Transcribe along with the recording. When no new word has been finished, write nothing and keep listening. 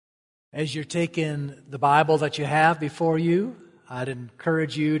As you're taking the Bible that you have before you, I'd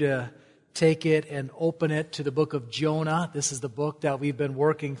encourage you to take it and open it to the book of Jonah. This is the book that we've been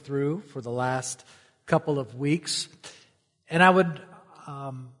working through for the last couple of weeks. And I would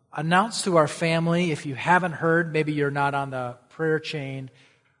announce to our family, if you haven't heard, maybe you're not on the prayer chain,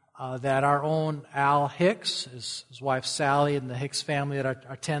 that our own Al Hicks, his wife Sally, and the Hicks family that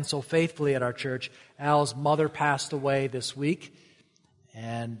attend so faithfully at our church, Al's mother passed away this week.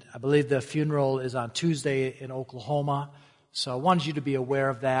 And I believe the funeral is on Tuesday in Oklahoma. So I wanted you to be aware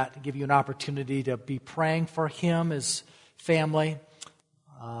of that, to give you an opportunity to be praying for him, his family,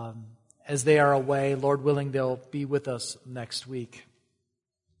 as they are away. Lord willing, they'll be with us next week.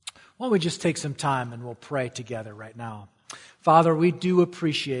 Why don't we just take some time and we'll pray together right now. Father, we do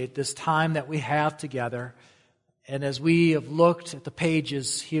appreciate this time that we have together. And as we have looked at the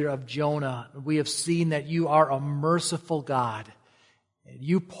pages here of Jonah, we have seen that you are a merciful God.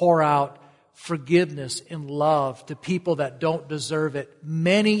 You pour out forgiveness and love to people that don't deserve it.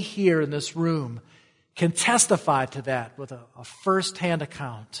 Many here in this room can testify to that with a first-hand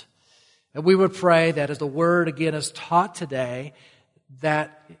account. And we would pray that as the Word again is taught today,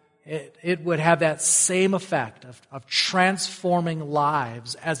 that it would have that same effect of transforming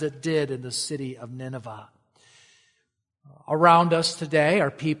lives as it did in the city of Nineveh. Around us today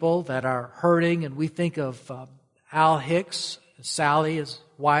are people that are hurting, and we think of Al Hicks, Sally, his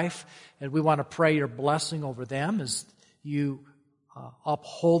wife, and we want to pray your blessing over them as you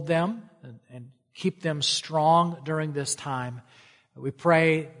uphold them and keep them strong during this time. We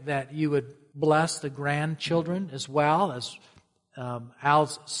pray that you would bless the grandchildren as well as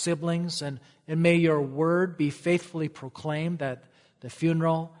Al's siblings, and may your word be faithfully proclaimed at the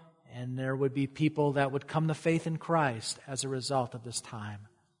funeral, and there would be people that would come to faith in Christ as a result of this time.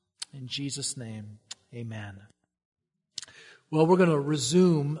 In Jesus' name, amen. Well, we're going to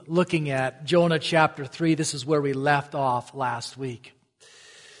resume looking at Jonah chapter 3. This is where we left off last week.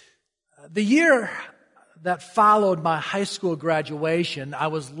 The year that followed my high school graduation, I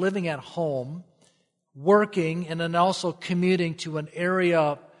was living at home, working, and then also commuting to an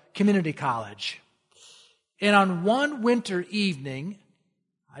area community college. And on one winter evening,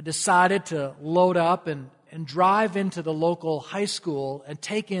 I decided to load up and drive into the local high school and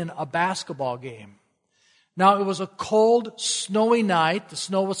take in a basketball game. Now, it was a cold, snowy night. The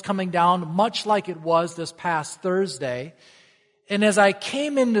snow was coming down much like it was this past Thursday. And as I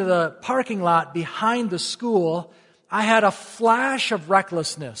came into the parking lot behind the school, I had a flash of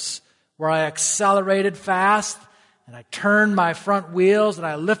recklessness where I accelerated fast and I turned my front wheels and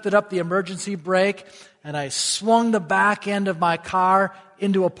I lifted up the emergency brake and I swung the back end of my car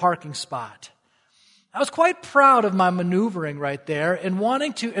into a parking spot. I was quite proud of my maneuvering right there, and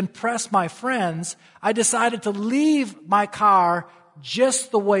wanting to impress my friends, I decided to leave my car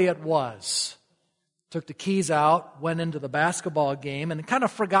just the way it was. Took the keys out, went into the basketball game, and kind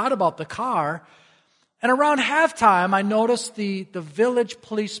of forgot about the car. And around halftime, I noticed the village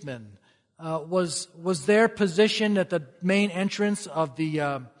policeman was there positioned at the main entrance of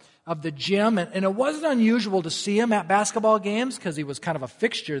the gym, and it wasn't unusual to see him at basketball games because he was kind of a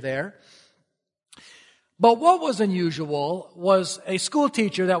fixture there. But what was unusual was a school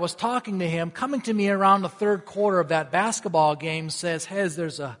teacher that was talking to him, coming to me around the third quarter of that basketball game, says, "Hey,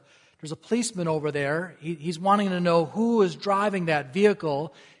 there's a policeman over there. He's wanting to know who is driving that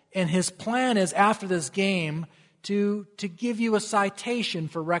vehicle, and his plan is after this game to give you a citation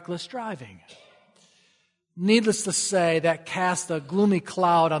for reckless driving." Needless to say, that cast a gloomy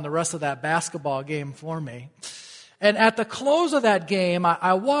cloud on the rest of that basketball game for me. And at the close of that game,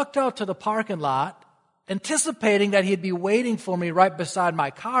 I walked out to the parking lot, anticipating that he'd be waiting for me right beside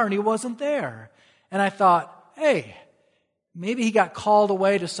my car, and he wasn't there. And I thought, hey, maybe he got called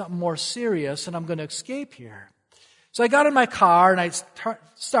away to something more serious, and I'm going to escape here. So I got in my car, and I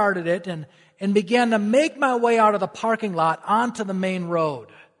started it, and began to make my way out of the parking lot onto the main road.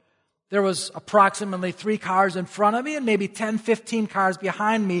 There was approximately 3 cars in front of me, and maybe 10, 15 cars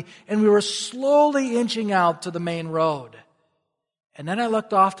behind me, and we were slowly inching out to the main road. And then I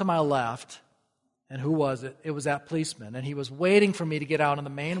looked off to my left, and who was it? It was that policeman. And he was waiting for me to get out on the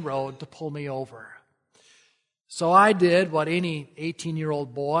main road to pull me over. So I did what any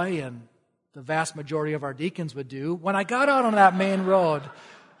 18-year-old boy and the vast majority of our deacons would do. When I got out on that main road,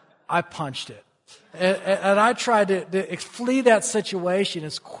 I punched it. And I tried to flee that situation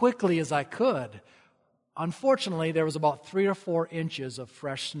as quickly as I could. Unfortunately, there was about 3 or 4 inches of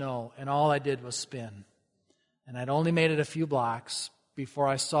fresh snow, and all I did was spin. And I'd only made it a few blocks before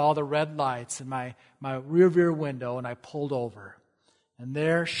I saw the red lights in my rear window, and I pulled over. And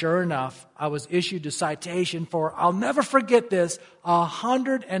there, sure enough, I was issued a citation for, I'll never forget this,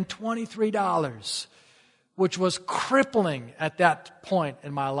 $123, which was crippling at that point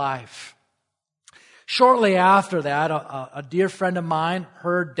in my life. Shortly after that, a dear friend of mine,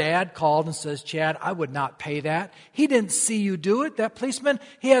 her dad called and says, Chad, I would not pay that. He didn't see you do it. That policeman,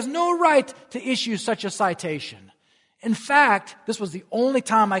 he has no right to issue such a citation. In fact, this was the only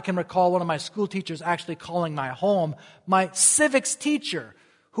time I can recall one of my school teachers actually calling my home. My civics teacher,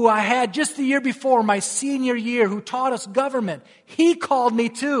 who I had just the year before, my senior year, who taught us government, he called me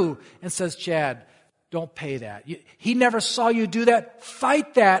too and says, Chad, don't pay that. He never saw you do that.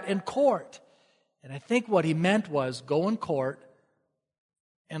 Fight that in court. And I think what he meant was go in court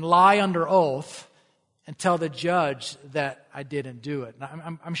and lie under oath and tell the judge that I didn't do it.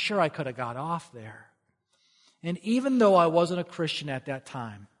 And I'm sure I could have got off there. And even though I wasn't a Christian at that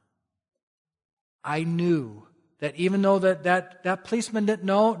time, I knew that even though that policeman didn't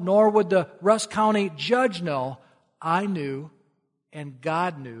know, nor would the Rusk County judge know, I knew and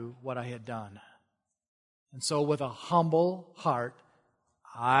God knew what I had done. And so with a humble heart,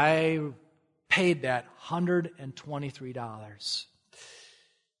 I paid that $123.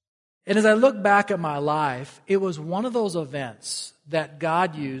 And as I look back at my life, it was one of those events that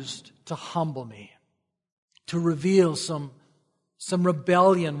God used to humble me, to reveal some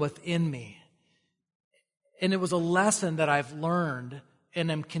rebellion within me. And it was a lesson that I've learned and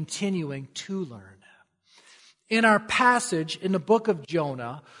am continuing to learn. In our passage in the book of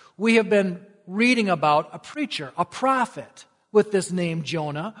Jonah, we have been reading about a preacher, a prophet with this name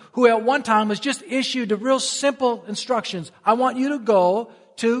Jonah, who at one time was just issued the real simple instructions. I want you to go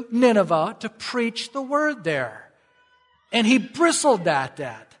to Nineveh to preach the word there. And he bristled at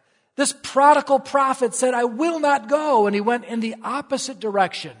that. This prodigal prophet said, I will not go. And he went in the opposite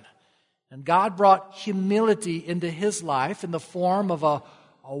direction. And God brought humility into his life in the form of a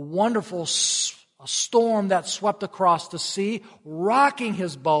wonderful storm that swept across the sea, rocking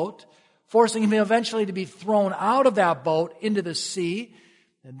his boat, forcing him eventually to be thrown out of that boat into the sea.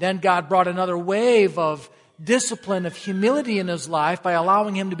 And then God brought another wave of discipline, of humility in his life by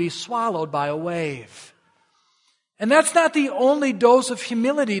allowing him to be swallowed by a wave. And that's not the only dose of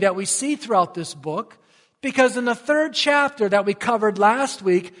humility that we see throughout this book, because in the 3rd chapter that we covered last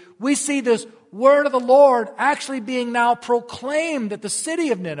week, we see this word of the Lord actually being now proclaimed at the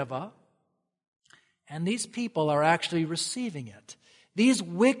city of Nineveh, and these people are actually receiving it. These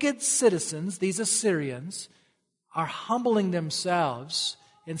wicked citizens, these Assyrians, are humbling themselves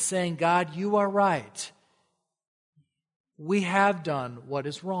and saying, God, you are right. We have done what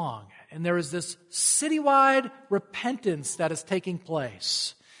is wrong. And there is this citywide repentance that is taking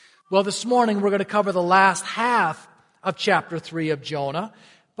place. Well, this morning we're going to cover the last half of chapter 3 of Jonah.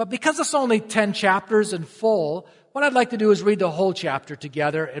 But because it's only 10 chapters in full, what I'd like to do is read the whole chapter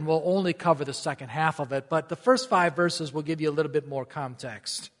together, and we'll only cover the second half of it. But the first 5 verses will give you a little bit more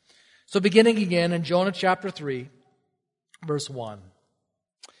context. So beginning again in Jonah chapter 3, verse 1.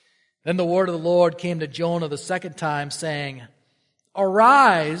 Then the word of the Lord came to Jonah the second time, saying,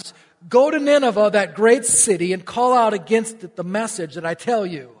 Arise, go to Nineveh, that great city, and call out against it the message that I tell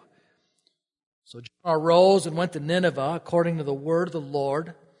you. So Jonah arose and went to Nineveh according to the word of the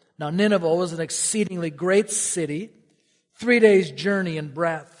Lord. Now Nineveh was an exceedingly great city, 3 days' journey in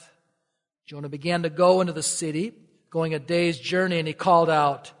breadth. Jonah began to go into the city, going a day's journey, and he called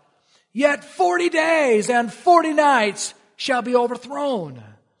out, Yet 40 days and 40 nights shall be overthrown.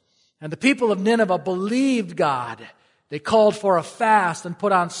 And the people of Nineveh believed God. They called for a fast and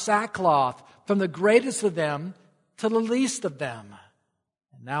put on sackcloth, from the greatest of them to the least of them.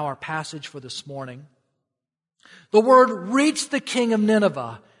 And now our passage for this morning. The word reached the king of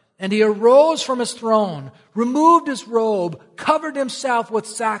Nineveh, and he arose from his throne, removed his robe, covered himself with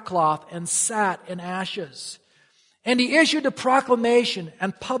sackcloth, and sat in ashes. And he issued a proclamation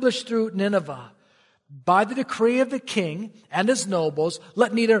and published through Nineveh, By the decree of the king and his nobles,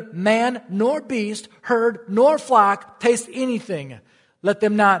 let neither man nor beast, herd nor flock taste anything. Let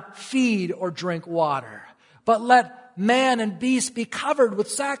them not feed or drink water. But let man and beast be covered with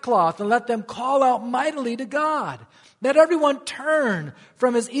sackcloth, and let them call out mightily to God. Let everyone turn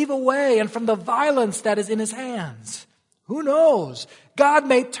from his evil way and from the violence that is in his hands. Who knows? God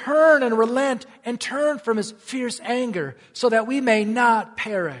may turn and relent and turn from his fierce anger, so that we may not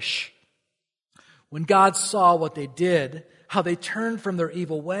perish. When God saw what they did, how they turned from their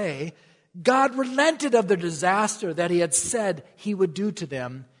evil way, God relented of their disaster that he had said he would do to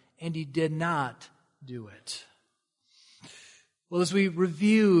them, and he did not do it. Well, as we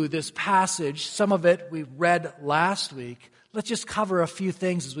review this passage, some of it we read last week, let's just cover a few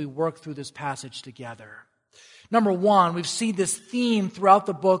things as we work through this passage together. Number one, we've seen this theme throughout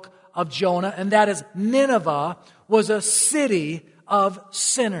the book of Jonah, and that is Nineveh was a city of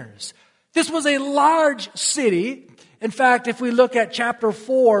sinners. This was a large city. In fact, if we look at chapter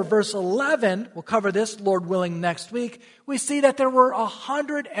 4, verse 11, we'll cover this, Lord willing, next week, we see that there were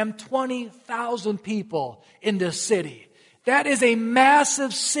 120,000 people in this city. That is a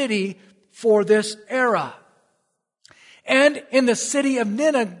massive city for this era. And in the city of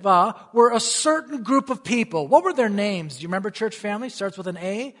Nineveh were a certain group of people. What were their names? Do you remember, church family? Starts with an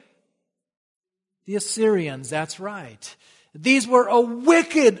A. The Assyrians, that's right. These were a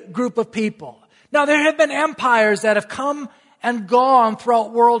wicked group of people. Now, there have been empires that have come and gone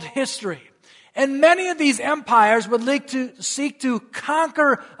throughout world history. And many of these empires would seek to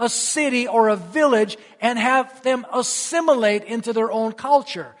conquer a city or a village and have them assimilate into their own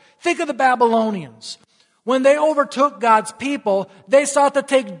culture. Think of the Babylonians. When they overtook God's people, they sought to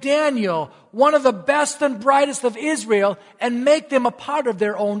take Daniel, one of the best and brightest of Israel, and make them a part of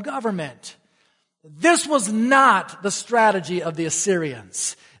their own government. This was not the strategy of the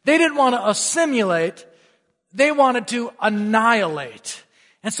Assyrians. They didn't want to assimilate. They wanted to annihilate.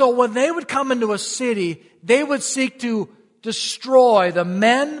 And so when they would come into a city, they would seek to destroy the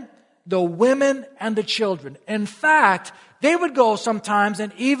men, the women, and the children. In fact, they would go sometimes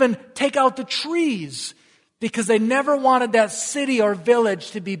and even take out the trees because they never wanted that city or village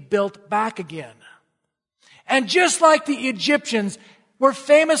to be built back again. And just like the Egyptians were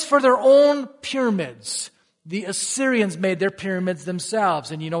famous for their own pyramids, the Assyrians made their pyramids themselves.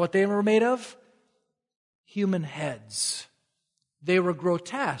 And you know what they were made of? Human heads. They were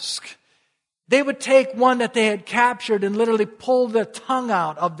grotesque. They would take one that they had captured and literally pull the tongue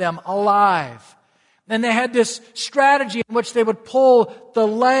out of them alive. And they had this strategy in which they would pull the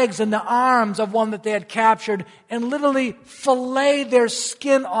legs and the arms of one that they had captured and literally fillet their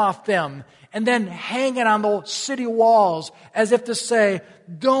skin off them and then hang it on the city walls as if to say,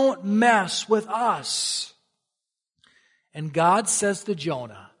 don't mess with us. And God says to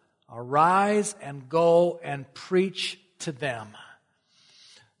Jonah, arise and go and preach to them.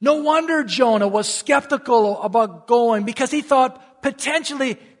 No wonder Jonah was skeptical about going because he thought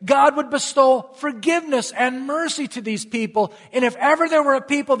potentially God would bestow forgiveness and mercy to these people. And if ever there were a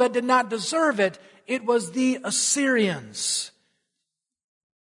people that did not deserve it, it was the Assyrians.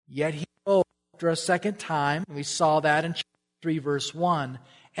 Yet he goes after a second time, and we saw that in chapter 3, verse 1,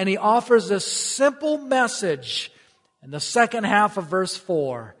 and he offers this simple message in the second half of verse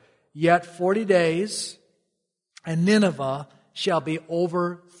 4. Yet 40 days, and Nineveh shall be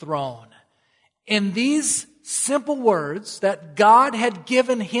overthrown. In these simple words that God had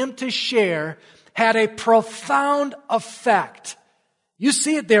given him to share had a profound effect. You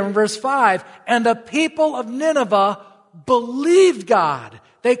see it there in verse 5. And the people of Nineveh believed God.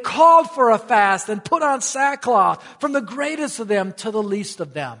 They called for a fast and put on sackcloth, from the greatest of them to the least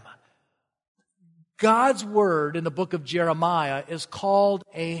of them. God's word in the book of Jeremiah is called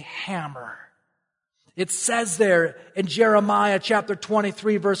a hammer. It says there in Jeremiah chapter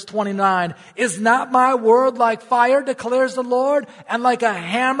 23, verse 29, is not my word like fire, declares the Lord, and like a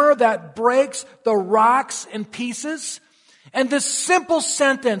hammer that breaks the rocks in pieces? And this simple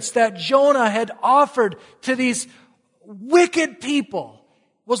sentence that Jonah had offered to these wicked people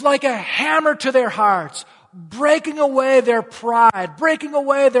was like a hammer to their hearts, breaking away their pride, breaking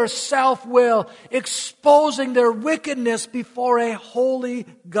away their self-will, exposing their wickedness before a holy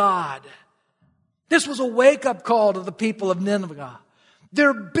God. This was a wake-up call to the people of Nineveh.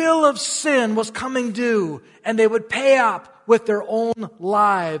 Their bill of sin was coming due, and they would pay up with their own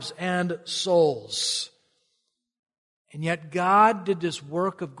lives and souls. And yet God did this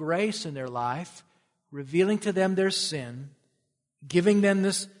work of grace in their life, revealing to them their sin, giving them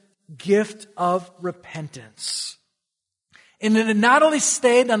this gift of repentance. And it not only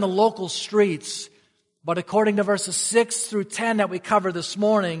stayed on the local streets, but according to verses 6 through 10 that we covered this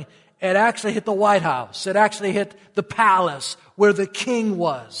morning, it actually hit the White House. It actually hit the palace where the king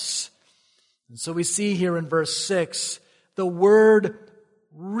was. And so we see here in verse 6, the word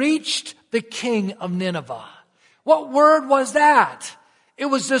reached the king of Nineveh. What word was that? It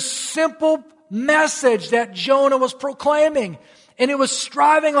was this simple message that Jonah was proclaiming. And it was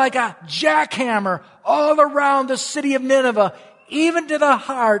striving like a jackhammer all around the city of Nineveh, even to the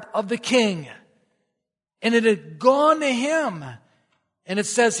heart of the king. And it had gone to him. And it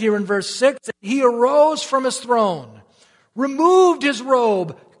says here in verse 6, he arose from his throne, removed his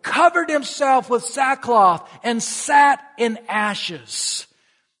robe, covered himself with sackcloth, and sat in ashes.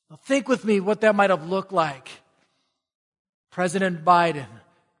 Now think with me what that might have looked like. President Biden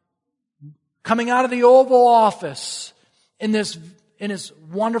coming out of the Oval Office in his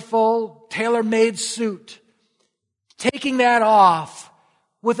wonderful tailor-made suit. taking that off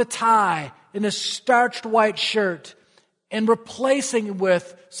with a tie and a starched white shirt and replacing it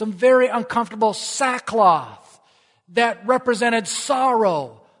with some very uncomfortable sackcloth that represented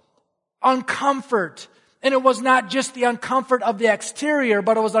sorrow, uncomfort. And it was not just the uncomfort of the exterior,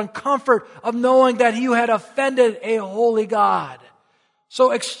 but it was uncomfort of knowing that you had offended a holy God.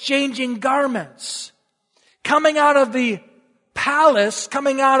 So exchanging garments, coming out of the palace,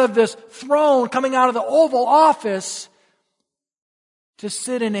 coming out of this throne, coming out of the Oval Office to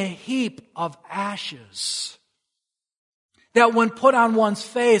sit in a heap of ashes that when put on one's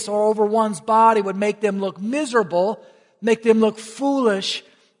face or over one's body would make them look miserable, make them look foolish.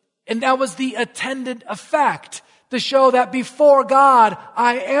 And that was the attendant effect, to show that before God,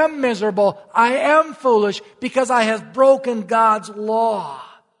 I am miserable, I am foolish, because I have broken God's law.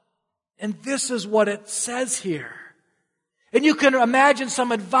 And this is what it says here. And you can imagine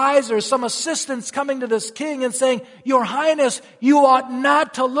some advisors, some assistants coming to this king and saying, Your Highness, you ought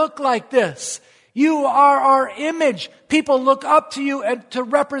not to look like this. You are our image. People look up to you and to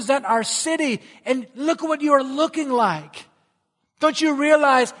represent our city. And look at what you are looking like. Don't you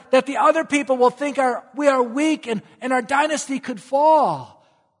realize that the other people will think we are weak and our dynasty could fall?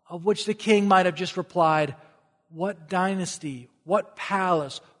 Of which the king might have just replied, what dynasty, what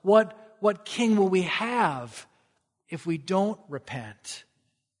palace, what king will we have if we don't repent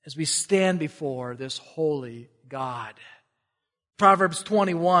as we stand before this holy God? Proverbs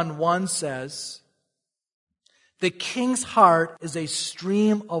 21:1 says, the king's heart is a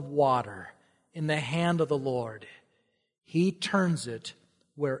stream of water in the hand of the Lord. He turns it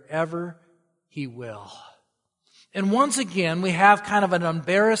wherever He will. And once again, we have kind of an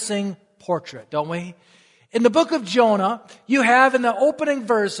embarrassing portrait, don't we? In the book of Jonah, you have in the opening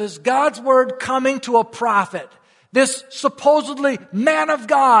verses, God's word coming to a prophet, this supposedly man of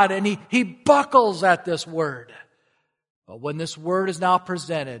God, and he buckles at this word. But when this word is now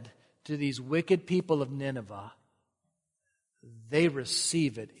presented to these wicked people of Nineveh, they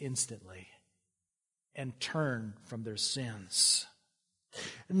receive it instantly and turn from their sins.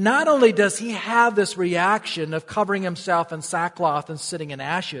 Not only does he have this reaction of covering himself in sackcloth and sitting in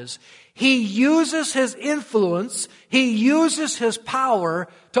ashes, he uses his influence, he uses his power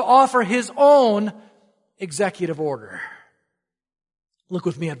to offer his own executive order. Look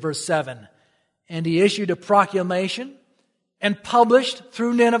with me at verse 7. And he issued a proclamation and published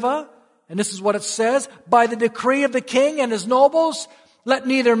through Nineveh, and this is what it says, by the decree of the king and his nobles, let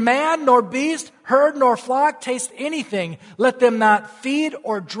neither man nor beast, herd nor flock taste anything. Let them not feed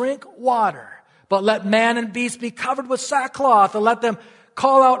or drink water. But let man and beast be covered with sackcloth, and let them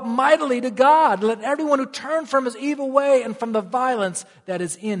call out mightily to God. Let everyone who turn from his evil way and from the violence that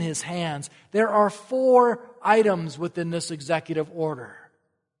is in his hands. There are 4 items within this executive order.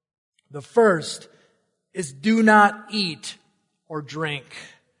 The first is do not eat or drink.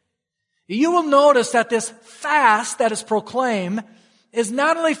 You will notice that this fast that is proclaimed is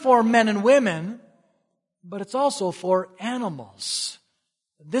not only for men and women, but it's also for animals.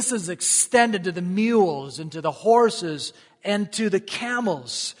 This is extended to the mules and to the horses and to the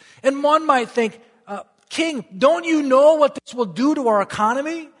camels. And one might think, King, don't you know what this will do to our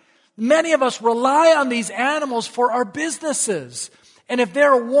economy? Many of us rely on these animals for our businesses. And if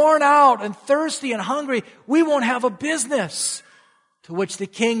they're worn out and thirsty and hungry, we won't have a business. To which the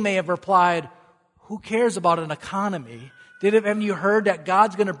king may have replied, who cares about an economy? Haven't you heard that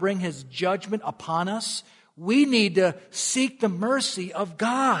God's going to bring His judgment upon us? We need to seek the mercy of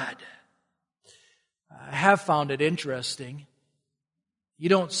God. I have found it interesting. You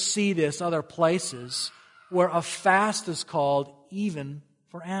don't see this other places where a fast is called even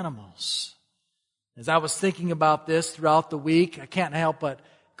for animals. As I was thinking about this throughout the week, I can't help but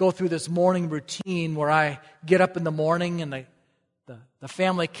go through this morning routine where I get up in the morning and the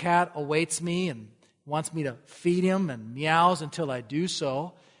family cat awaits me and wants me to feed him and meows until I do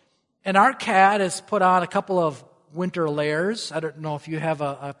so. And our cat has put on a couple of winter layers. I don't know if you have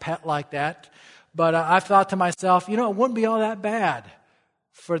a pet like that. But I've thought to myself, it wouldn't be all that bad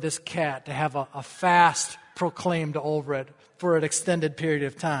for this cat to have a fast proclaimed over it for an extended period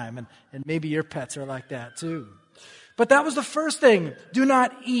of time. And maybe your pets are like that too. But that was the first thing. Do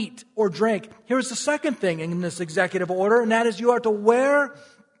not eat or drink. Here's the second thing in this executive order, and that is you are to wear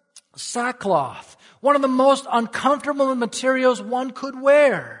sackcloth. One of the most uncomfortable materials one could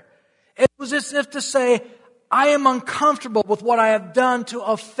wear. It was as if to say, I am uncomfortable with what I have done to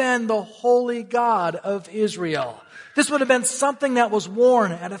offend the holy God of Israel. This would have been something that was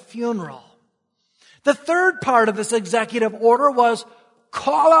worn at a funeral. The third part of this executive order was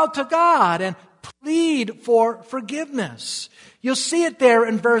call out to God and plead for forgiveness. You'll see it there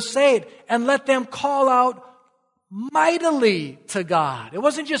in verse 8, and let them call out mightily to God. It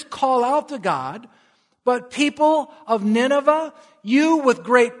wasn't just call out to God, but people of Nineveh, you with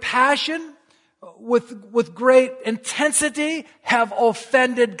great passion, with great intensity have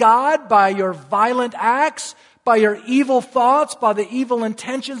offended God by your violent acts, by your evil thoughts, by the evil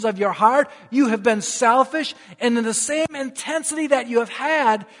intentions of your heart. You have been selfish, and in the same intensity that you have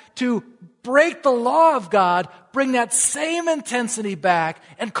had to break the law of God, bring that same intensity back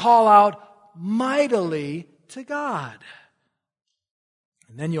and call out mightily to God.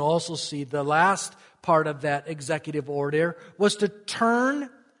 And then you also see the last part of that executive order was to turn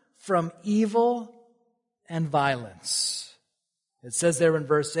from evil and violence. It says there in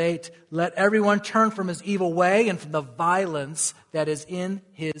verse 8, let everyone turn from his evil way and from the violence that is in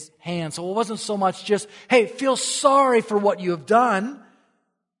his hand. So it wasn't so much just, hey, feel sorry for what you have done.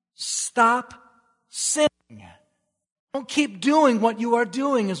 Stop sinning. Don't keep doing what you are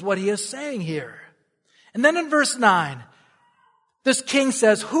doing is what he is saying here. And then in verse 9, this king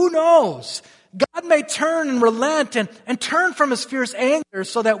says, who knows? God may turn and relent and turn from his fierce anger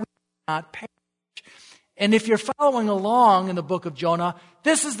so that we will not perish. And if you're following along in the book of Jonah,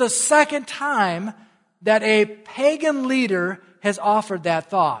 this is the second time that a pagan leader has offered that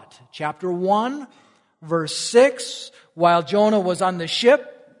thought. Chapter 1, verse 6, while Jonah was on the ship,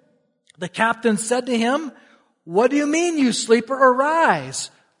 the captain said to him, what do you mean, you sleeper? Arise,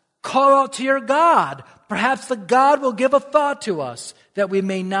 call out to your God. Perhaps the God will give a thought to us that we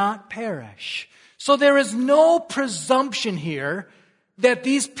may not perish. So there is no presumption here that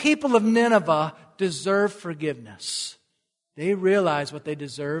these people of Nineveh deserve forgiveness. They realize what they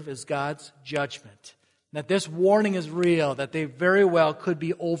deserve is God's judgment. That this warning is real, that they very well could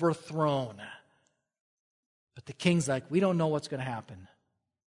be overthrown. But the king's like, we don't know what's going to happen.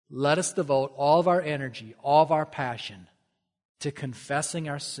 Let us devote all of our energy, all of our passion to confessing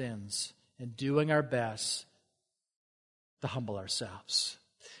our sins and doing our best to humble ourselves.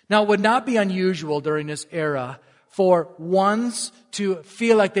 Now, it would not be unusual during this era for ones to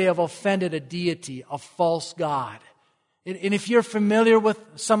feel like they have offended a deity, a false god. And if you're familiar with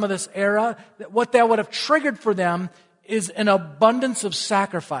some of this era, what that would have triggered for them is an abundance of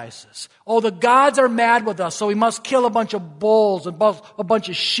sacrifices. Oh, the gods are mad with us, so we must kill a bunch of bulls and a bunch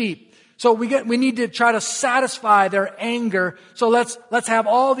of sheep. So we need to try to satisfy their anger, so let's have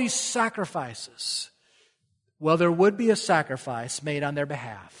all these sacrifices. Well, there would be a sacrifice made on their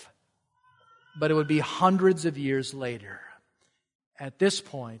behalf, but it would be hundreds of years later. At this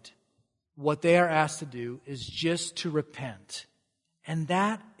point, what they are asked to do is just to repent. And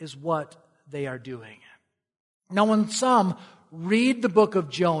that is what they are doing. Now, when some read the book of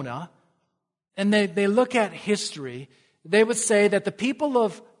Jonah and they look at history, they would say that the people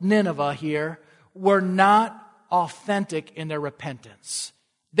of Nineveh here were not authentic in their repentance.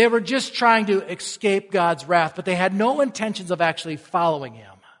 They were just trying to escape God's wrath, but they had no intentions of actually following Him.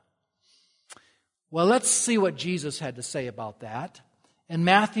 Well, let's see what Jesus had to say about that. In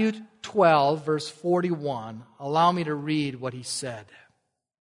Matthew 12, verse 41, allow me to read what He said.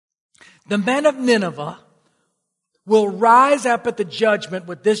 The men of Nineveh will rise up at the judgment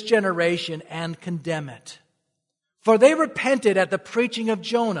with this generation and condemn it. For they repented at the preaching of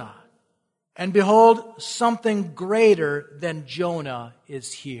Jonah, and behold, something greater than Jonah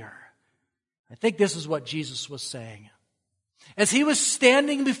is here. I think this is what Jesus was saying. As He was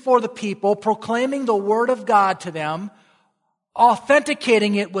standing before the people, proclaiming the word of God to them,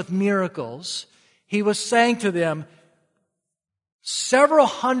 authenticating it with miracles, He was saying to them, several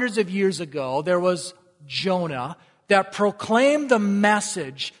hundreds of years ago, there was Jonah that proclaimed the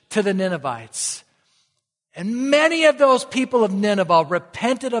message to the Ninevites. And many of those people of Nineveh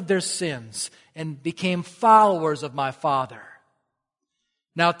repented of their sins and became followers of my Father.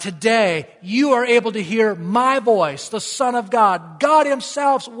 Now today, you are able to hear my voice, the Son of God, God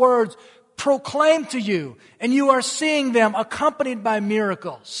Himself's words proclaimed to you, and you are seeing them accompanied by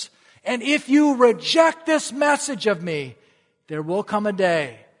miracles. And if you reject this message of me, there will come a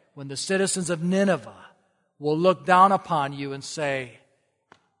day when the citizens of Nineveh will look down upon you and say,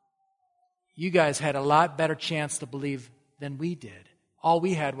 you guys had a lot better chance to believe than we did. All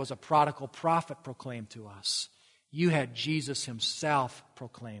we had was a prodigal prophet proclaimed to us. You had Jesus Himself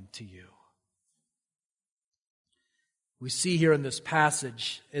proclaimed to you. We see here in this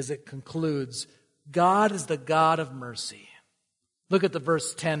passage, as it concludes, God is the God of mercy. Look at the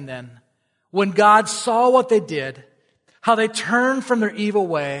verse 10 then. When God saw what they did, how they turned from their evil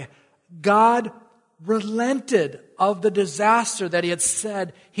way, God relented of the disaster that He had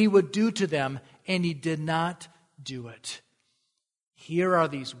said He would do to them, and He did not do it. Here are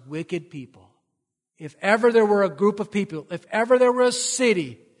these wicked people. If ever there were a group of people, if ever there were a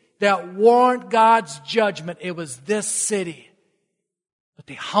city that warrant God's judgment, it was this city. But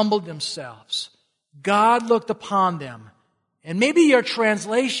they humbled themselves. God looked upon them. And maybe your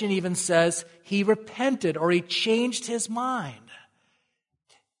translation even says he repented or he changed his mind.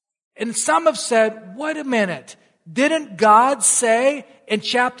 And some have said, wait a minute, didn't God say in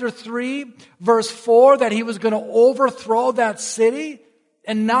chapter 3, verse 4, that he was going to overthrow that city?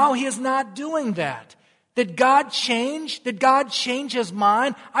 And now he is not doing that. Did God change? Did God change his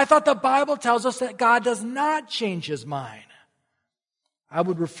mind? I thought the Bible tells us that God does not change his mind. I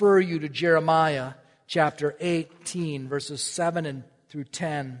would refer you to Jeremiah chapter 18, verses 7 through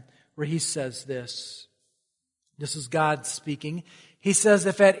 10, where he says this. This is God speaking. He says,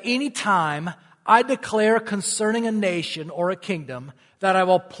 if at any time I declare concerning a nation or a kingdom that I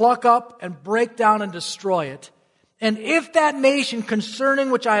will pluck up and break down and destroy it, and if that nation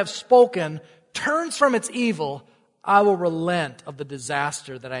concerning which I have spoken turns from its evil, I will relent of the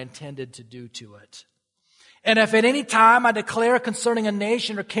disaster that I intended to do to it. And if at any time I declare concerning a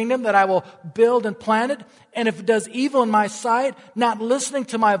nation or kingdom that I will build and plant it, and if it does evil in my sight, not listening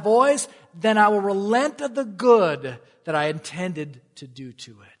to my voice, then I will relent of the good that I intended to do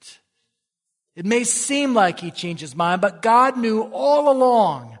to it. It may seem like he changed his mind, but God knew all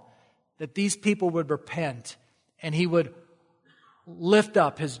along that these people would repent and he would lift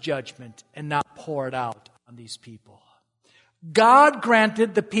up his judgment and not pour it out on these people. God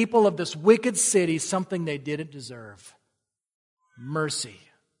granted the people of this wicked city something they didn't deserve: mercy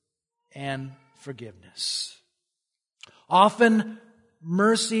and forgiveness. Often,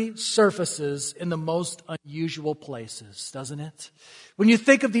 mercy surfaces in the most unusual places, doesn't it? When you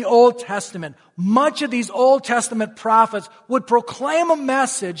think of the Old Testament, much of these Old Testament prophets would proclaim a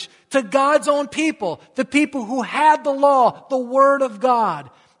message to God's own people, the people who had the law, the Word of God.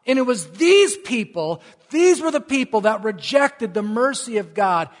 And it was these were the people that rejected the mercy of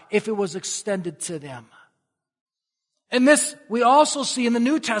God if it was extended to them. And this we also see in the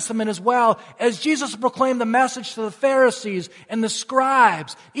New Testament as well, as Jesus proclaimed the message to the Pharisees and the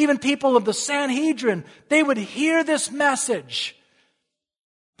scribes, even people of the Sanhedrin. They would hear this message,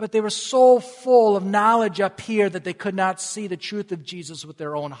 but they were so full of knowledge up here that they could not see the truth of Jesus with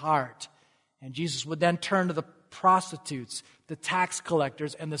their own heart. And Jesus would then turn to the prostitutes, the tax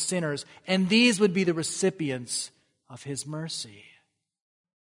collectors, and the sinners, and these would be the recipients of his mercy.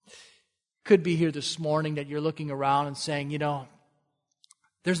 Could be here this morning that you're looking around and saying,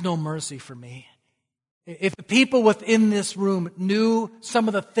 there's no mercy for me. If the people within this room knew some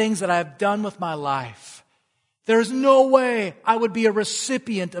of the things that I've done with my life, there's no way I would be a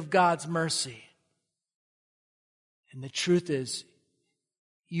recipient of God's mercy. And the truth is,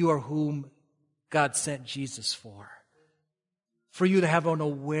 you are whom God sent Jesus for you to have an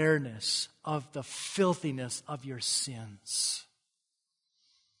awareness of the filthiness of your sins.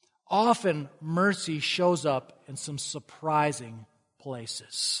 Often, mercy shows up in some surprising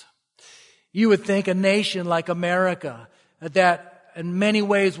places. You would think a nation like America that in many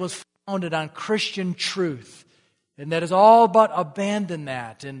ways was founded on Christian truth and that has all but abandoned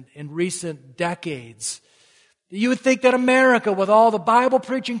that in recent decades. You would think that America, with all the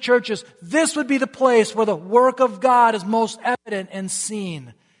Bible-preaching churches, this would be the place where the work of God is most evident and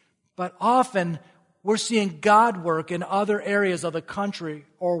seen. But often, we're seeing God work in other areas of the country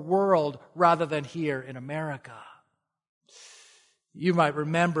or world rather than here in America. You might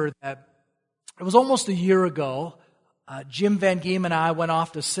remember that it was almost a year ago, Jim Van Giem and I went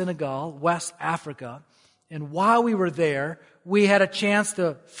off to Senegal, West Africa, and while we were there, we had a chance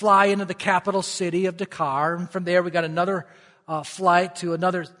to fly into the capital city of Dakar, and from there we got another flight to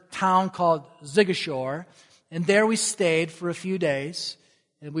another town called Ziguinchor, and there we stayed for a few days.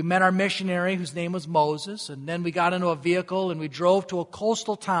 And we met our missionary whose name was Moses, and then we got into a vehicle and we drove to a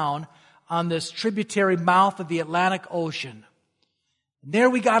coastal town on this tributary mouth of the Atlantic Ocean. And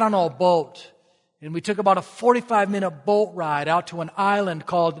there we got on a boat, and we took about a 45-minute boat ride out to an island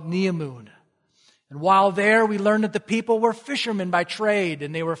called Niamoun. And while there, we learned that the people were fishermen by trade,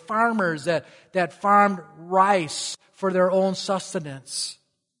 and they were farmers that farmed rice for their own sustenance.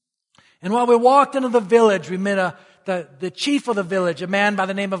 And while we walked into the village, we met the chief of the village, a man by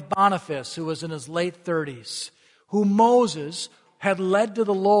the name of Boniface, who was in his late 30s, who Moses had led to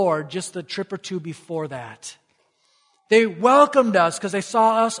the Lord just a trip or two before that. They welcomed us because they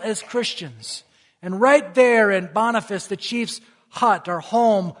saw us as Christians. And right there in Boniface, the chief's hut or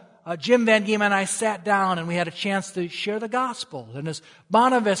home, Jim Van Giem and I sat down and we had a chance to share the gospel. And as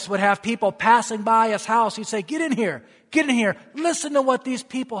Boniface would have people passing by his house, he'd say, get in here, listen to what these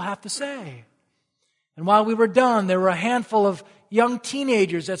people have to say. And while we were done, there were a handful of young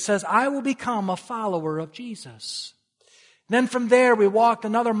teenagers that says, I will become a follower of Jesus. Then from there, we walked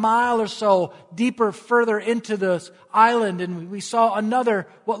another mile or so deeper further into this island, and we saw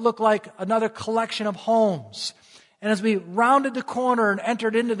what looked like another collection of homes. And as we rounded the corner and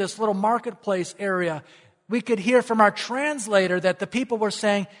entered into this little marketplace area, we could hear from our translator that the people were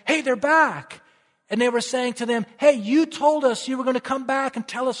saying, "Hey, they're back." And they were saying to them, "Hey, you told us you were going to come back and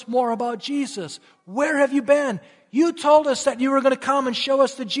tell us more about Jesus. Where have you been? You told us that you were going to come and show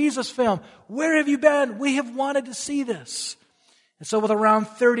us the Jesus film. Where have you been? We have wanted to see this." And so with around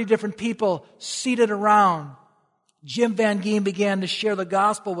 30 different people seated around, Jim Van Giem began to share the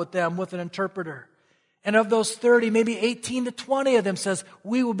gospel with them with an interpreter. And of those 30, maybe 18 to 20 of them says,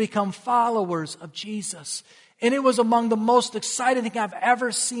 "We will become followers of Jesus." And it was among the most exciting thing I've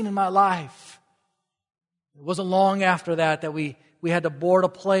ever seen in my life. It wasn't long after that we had to board a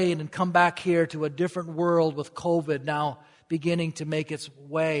plane and come back here to a different world with COVID now beginning to make its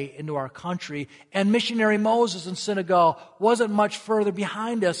way into our country. And missionary Moses in Senegal wasn't much further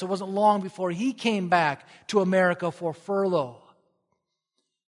behind us. It wasn't long before he came back to America for furlough.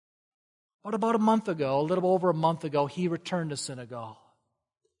 But about a month ago, a little over a month ago, he returned to Senegal.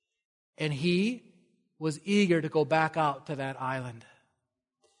 And he was eager to go back out to that island.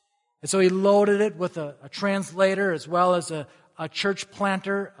 And so he loaded it with a translator as well as a church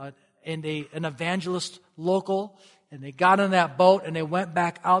planter and an evangelist local. And they got on that boat and they went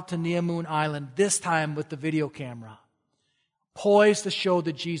back out to Niamoun Island, this time with the video camera, poised to show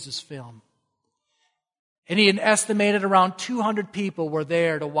the Jesus film. And he had estimated around 200 people were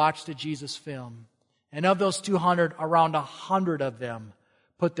there to watch the Jesus film. And of those 200, around 100 of them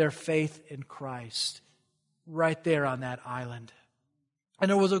put their faith in Christ right there on that island. And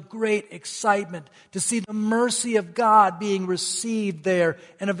there was a great excitement to see the mercy of God being received there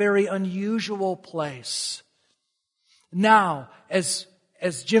in a very unusual place. Now, as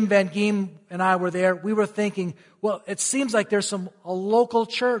Jim Van Giem and I were there, we were thinking, well, it seems like there's a local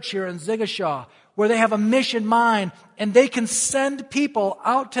church here in Zigashaw where they have a mission mind and they can send people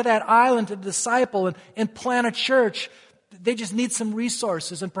out to that island to disciple and plant a church. They just need some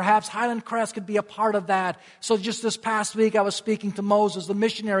resources, and perhaps Highland Crest could be a part of that. So just this past week, I was speaking to Moses, the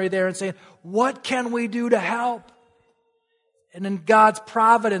missionary there, and saying, what can we do to help? And in God's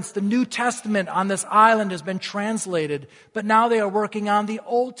providence, the New Testament on this island has been translated, but now they are working on the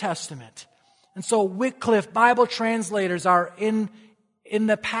Old Testament. And so Wycliffe Bible translators are in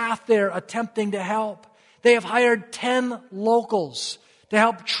the path there attempting to help. They have hired 10 locals to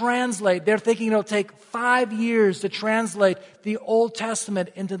help translate. They're thinking it'll take 5 years to translate the Old Testament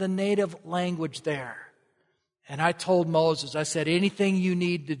into the native language there. And I told Moses, I said, anything you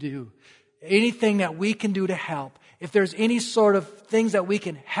need to do, anything that we can do to help, if there's any sort of things that we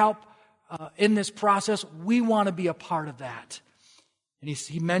can help in this process, we want to be a part of that. And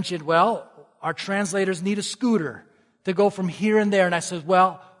he mentioned, well, our translators need a scooter to go from here and there. And I said,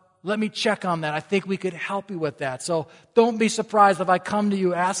 well, let me check on that. I think we could help you with that. So don't be surprised if I come to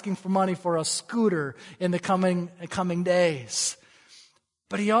you asking for money for a scooter in the coming days.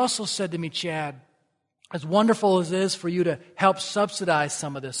 But he also said to me, Chad, as wonderful as it is for you to help subsidize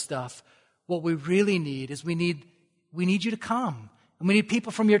some of this stuff, what we really need is we need you to come. And we need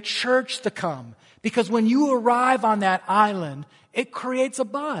people from your church to come. Because when you arrive on that island, it creates a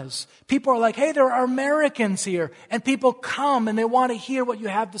buzz. People are like, hey, there are Americans here. And people come and they want to hear what you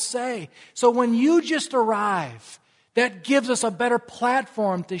have to say. So when you just arrive, that gives us a better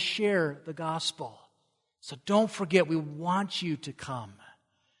platform to share the gospel. So don't forget, we want you to come.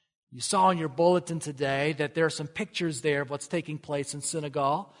 You saw in your bulletin today that there are some pictures there of what's taking place in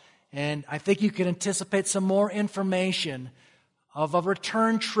Senegal. And I think you can anticipate some more information of a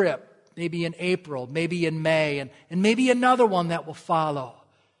return trip, maybe in April, maybe in May, and maybe another one that will follow.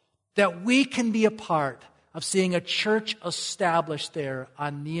 That we can be a part of seeing a church established there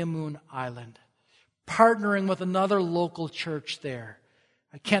on Niamoun Island, partnering with another local church there.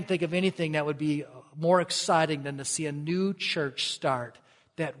 I can't think of anything that would be more exciting than to see a new church start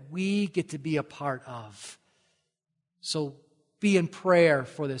that we get to be a part of. So be in prayer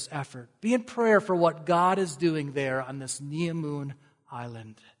for this effort. Be in prayer for what God is doing there on this Niamoun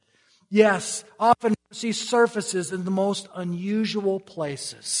Island. Yes, often mercy surfaces in the most unusual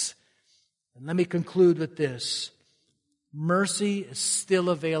places. And let me conclude with this. Mercy is still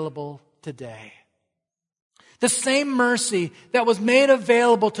available today. The same mercy that was made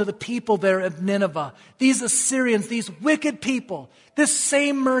available to the people there of Nineveh, these Assyrians, these wicked people, this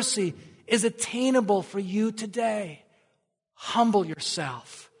same mercy is attainable for you today. Humble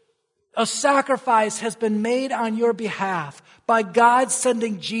yourself. A sacrifice has been made on your behalf by God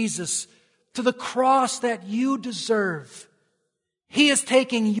sending Jesus to the cross that you deserve. He is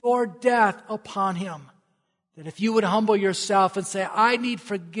taking your death upon him, that if you would humble yourself and say, I need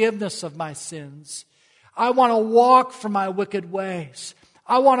forgiveness of my sins. I want to walk from my wicked ways.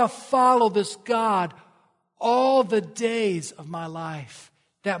 I want to follow this God all the days of my life.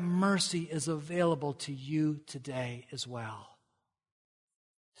 That mercy is available to you today as well.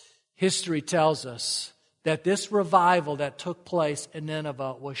 History tells us that this revival that took place in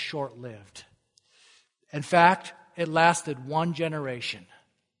Nineveh was short-lived. In fact, it lasted one generation.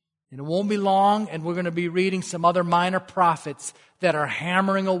 And it won't be long, and we're going to be reading some other minor prophets that are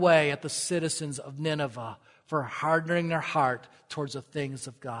hammering away at the citizens of Nineveh for hardening their heart towards the things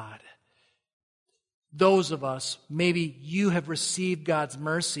of God. Those of us, maybe you have received God's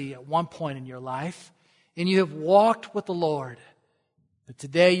mercy at one point in your life, and you have walked with the Lord. But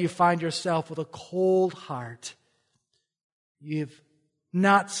today you find yourself with a cold heart. You've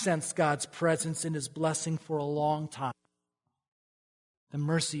not sensed God's presence and His blessing for a long time. The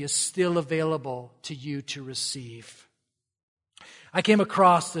mercy is still available to you to receive. I came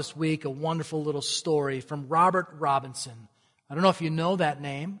across this week a wonderful little story from Robert Robinson. I don't know if you know that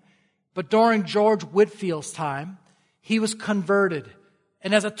name, but during George Whitefield's time, he was converted.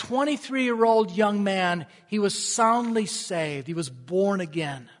 And as a 23-year-old young man, he was soundly saved. He was born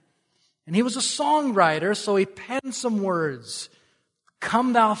again. And he was a songwriter, so he penned some words.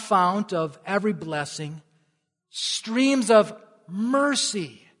 Come thou fount of every blessing, streams of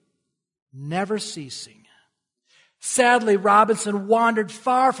mercy never ceasing. Sadly, Robinson wandered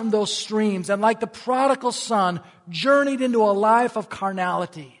far from those streams and like the prodigal son, journeyed into a life of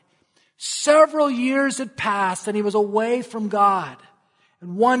carnality. Several years had passed and he was away from God.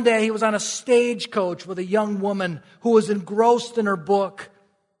 And one day he was on a stagecoach with a young woman who was engrossed in her book.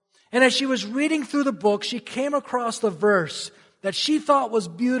 And as she was reading through the book, she came across the verse that she thought was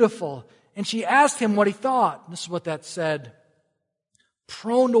beautiful. And she asked him what he thought. This is what that said.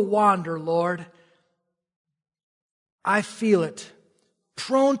 Prone to wander, Lord. I feel it.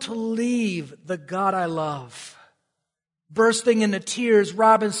 Prone to leave the God I love. Bursting into tears,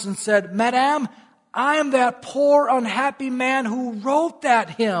 Robinson said, Madame, I am that poor, unhappy man who wrote that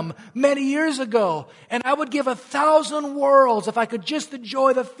hymn many years ago, and I would give 1,000 worlds if I could just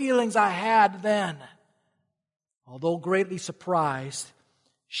enjoy the feelings I had then. Although greatly surprised,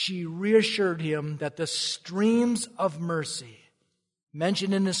 she reassured him that the streams of mercy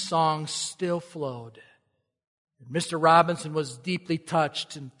mentioned in his song still flowed. Mr. Robinson was deeply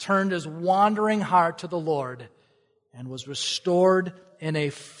touched and turned his wandering heart to the Lord and was restored in a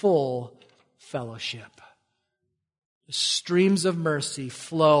full fellowship. The streams of mercy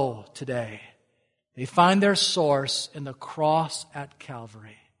flow today. They find their source in the cross at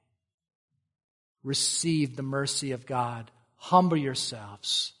Calvary. Receive the mercy of God. Humble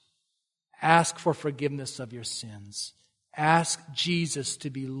yourselves. Ask for forgiveness of your sins. Ask Jesus to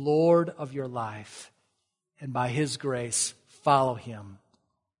be Lord of your life. And by His grace, follow Him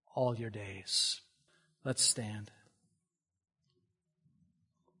all your days. Let's stand.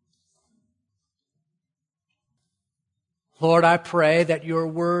 Lord, I pray that your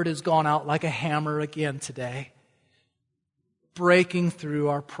word has gone out like a hammer again today, breaking through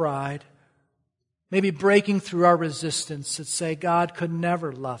our pride, maybe breaking through our resistance that say, God could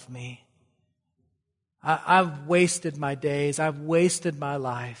never love me. I've wasted my days. I've wasted my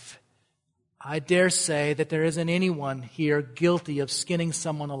life. I dare say that there isn't anyone here guilty of skinning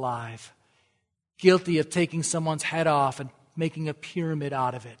someone alive, guilty of taking someone's head off and making a pyramid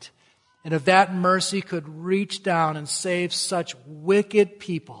out of it. And if that mercy could reach down and save such wicked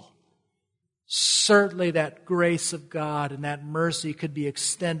people, certainly that grace of God and that mercy could be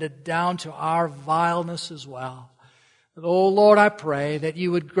extended down to our vileness as well. But, oh Lord, I pray that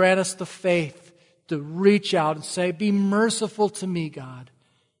you would grant us the faith to reach out and say, be merciful to me, God.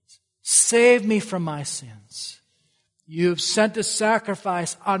 Save me from my sins. You have sent a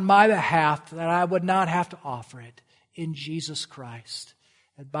sacrifice on my behalf that I would not have to offer it in Jesus Christ.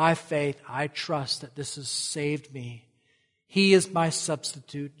 And by faith, I trust that this has saved me. He is my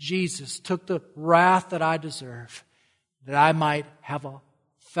substitute. Jesus took the wrath that I deserve, that I might have a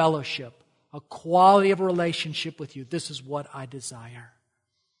fellowship, a quality of a relationship with you. This is what I desire.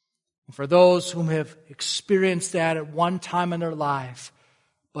 And for those whom have experienced that at one time in their life,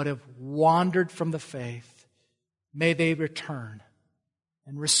 but have wandered from the faith, may they return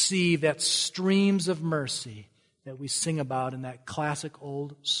and receive that streams of mercy that we sing about in that classic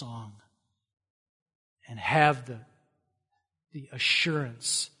old song, and have the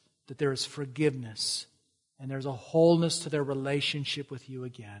assurance that there is forgiveness and there's a wholeness to their relationship with you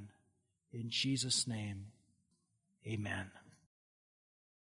again. In Jesus' name, amen.